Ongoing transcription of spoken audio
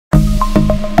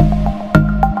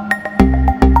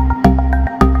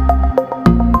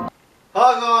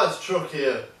truck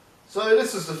here. So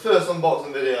this is the first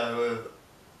unboxing video of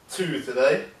 2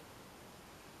 today.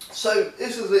 So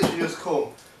this has literally just come,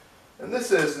 and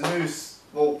this is the new,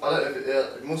 well I don't know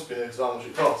if it must be new because how much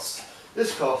it costs.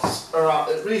 This costs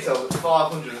around, it retails at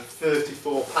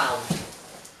 £534.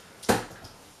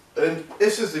 And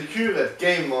this is the QLED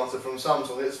game monitor from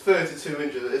Samsung. It's 32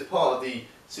 inches, it's part of the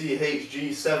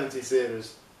CHG70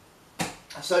 series.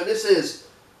 So this is,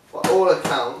 by all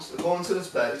accounts, according to the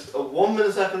specs, a 1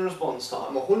 millisecond response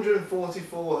time,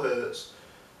 144 Hz,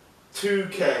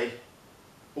 2K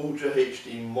Ultra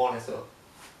HD monitor.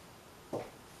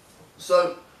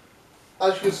 So,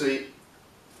 as you can see,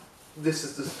 this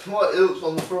is what it looks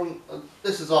on the front.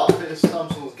 This is like, I think this is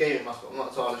Samsung's gaming mascot, I'm not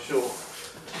entirely sure.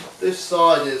 This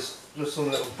side is just some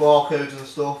little barcodes and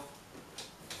stuff.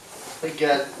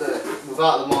 Again,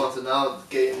 without the monitor now, the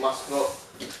gaming mascot.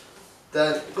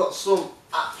 Then we've got some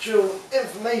actual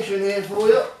information here for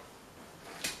you.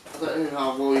 I don't know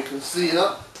how well you can see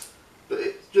that, but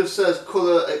it just says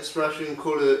colour expression,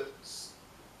 colour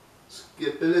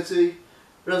skippability,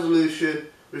 resolution,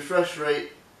 refresh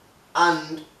rate,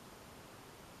 and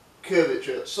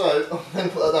curvature. So I'm going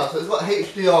to put that down. So it's got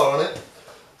HDR on it.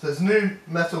 So it's new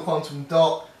metal quantum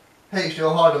dot,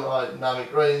 HDR high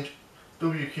dynamic range,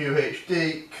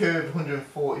 WQHD, curved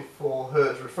 144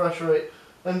 Hz refresh rate,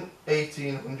 and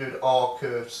 1800R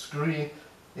curved screen.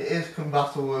 It is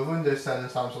compatible with Windows 10 and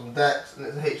Samsung DeX, and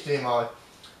it's a HDMI.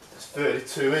 It's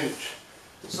 32 inch.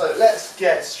 So let's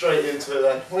get straight into it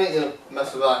then. We ain't going to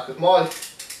mess with that because my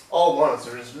old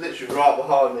monitor is literally right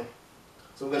behind me.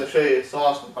 So I'm going to show you a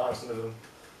size comparison of them.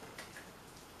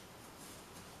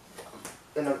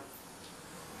 So I'm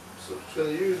just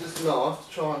going to use this knife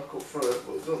to try and cut through it,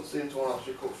 but it doesn't seem to want to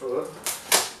actually cut through it.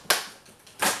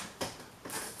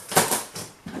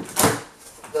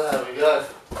 There we go.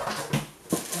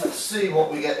 Let's see what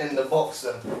we get in the box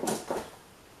then.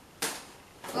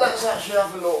 Let's actually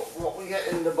have a look what we get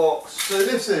in the box. So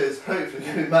this is hopefully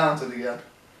going to be mounted again.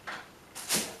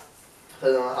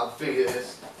 Depending on how big it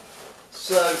is.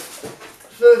 So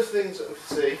first things that we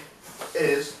can see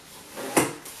is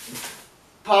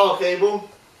power cable.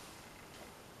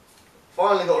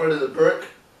 Finally got rid of the brick.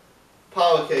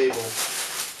 Power cable.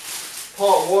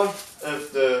 Part 1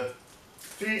 of the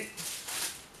feet.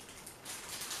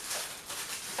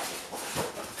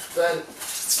 Then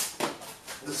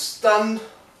the stand.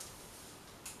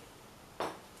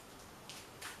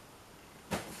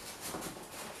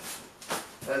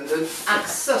 And an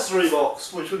accessory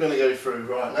box, which we're going to go through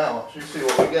right now, actually see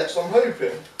what we get. So I'm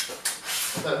hoping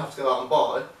I don't have to go out and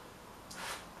buy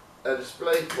a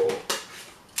display port.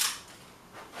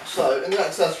 So in the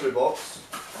accessory box,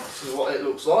 this is what it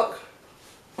looks like.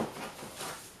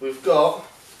 We've got,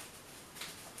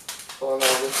 I know what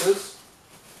this is.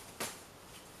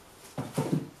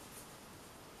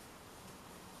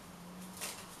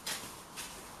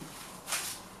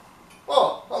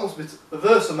 Oh, that must be a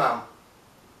Versa mount.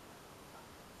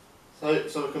 So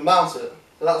we can mount it.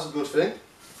 So that's a good thing.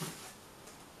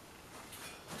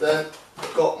 Then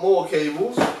we've got more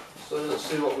cables. So let's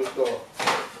see what we've got.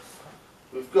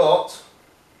 We've got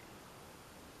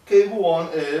cable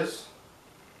 1 is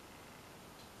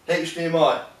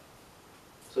HDMI.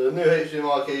 So the new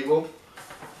HDMI cable.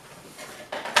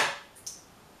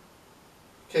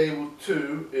 Cable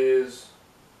 2 is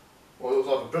what looks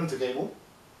like a printer cable.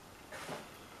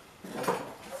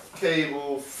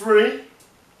 Cable 3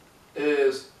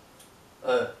 is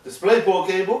a DisplayPort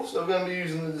cable, so we're going to be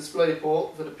using the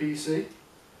DisplayPort for the PC.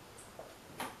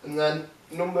 And then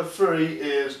number 3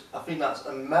 is, I think that's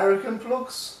American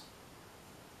plugs.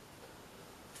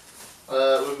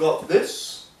 We've got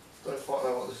this, don't quite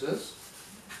know what this is.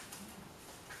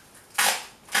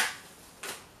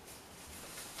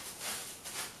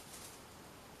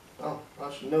 Oh,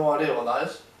 actually no idea what that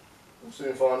is. We'll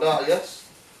soon find out, I guess.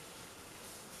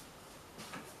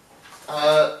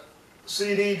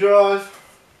 CD drive,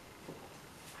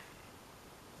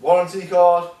 warranty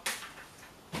card,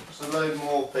 just a load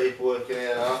more paperwork in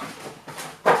here now.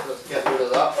 Let's get rid of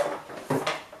that.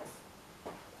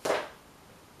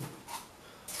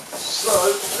 So,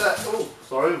 oh,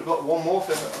 sorry, we've got one more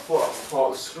thing that I thought that was part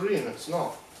of the screen. It's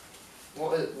not.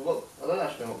 What is? What? I don't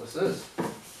actually know what this is.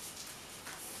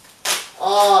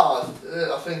 Ah, I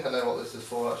think I know what this is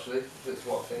for actually. If it's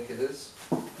what I think it is.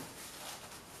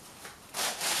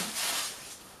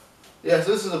 Yeah,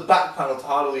 so this is a back panel to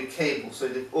hide all your cables, so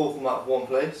they all come out of one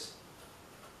place.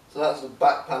 So that's the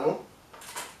back panel.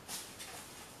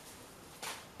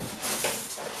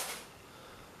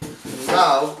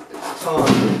 Now it's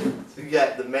time to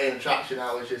get the main attraction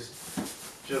out, which is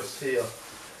just here.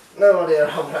 No idea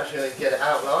how I'm actually going to get it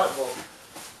out right, but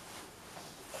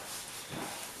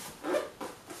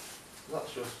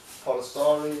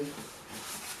polystyrene.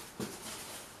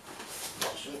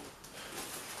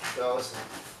 Guys,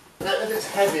 I don't know if it's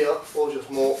heavier or just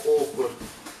more awkward.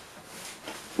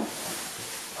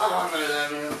 Oh no, there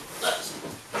we go. Let's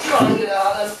try and get it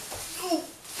out then. Ooh,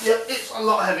 yep, it's a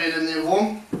lot heavier than the other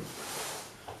one.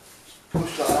 Just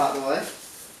push that out of the way.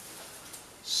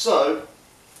 So,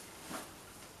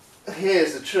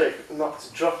 here's the trick, not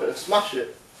to drop it and smash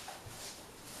it.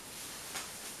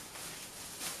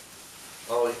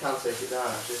 Oh, you can take it down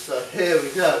actually. So here we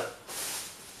go.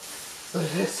 So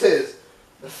this is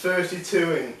a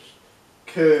 32-inch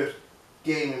curved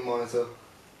gaming monitor.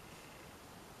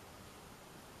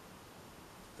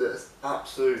 That's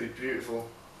absolutely beautiful.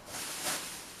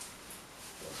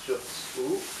 Let's just,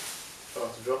 try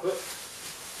not to drop it.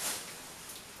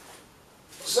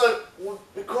 So,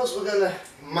 because we're going to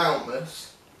mount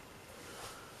this,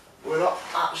 we're not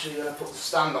actually going to put the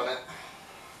stand on it.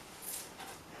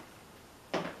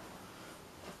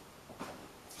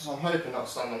 So I'm hoping that'll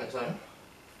stand on its own.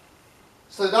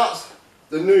 So that's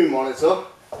the new monitor.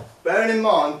 Bearing in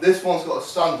mind, this one's got a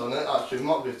stand on it. Actually, we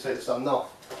might be able to take the stand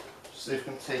off. Just see if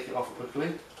we can take it off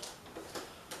quickly.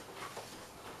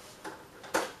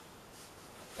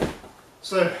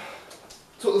 So,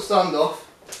 took the stand off.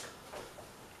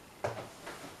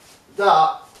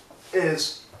 That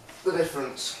is the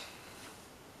difference.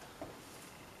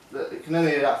 That you can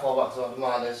only hear that far back to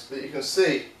mine is, but you can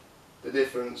see the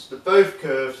difference. They're both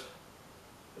curved,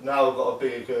 but now we've got a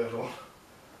bigger curved one.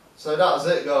 So that's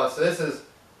it, guys.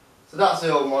 So that's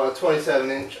the old monitor,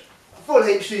 27-inch, full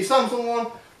HD Samsung one.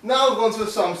 Now we've gone to a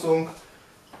Samsung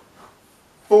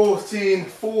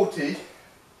 1440,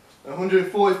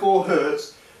 144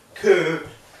 Hz, curved,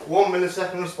 1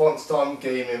 millisecond response time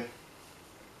gaming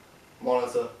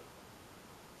monitor.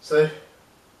 So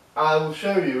I will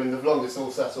show you in the vlog it's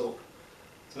all set up.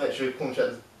 To make sure you come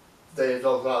check the daily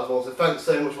vlogs out as well. So thanks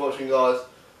so much for watching, guys.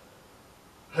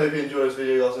 Hope you enjoyed this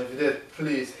video, guys, and if you did,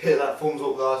 please hit that thumbs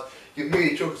up, guys. Give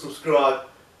me a chuck and subscribe.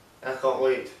 I can't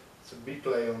wait to be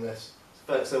playing on this.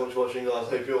 So thanks so much for watching, guys.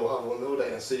 Hope you all have a wonderful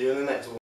day and see you in the next one.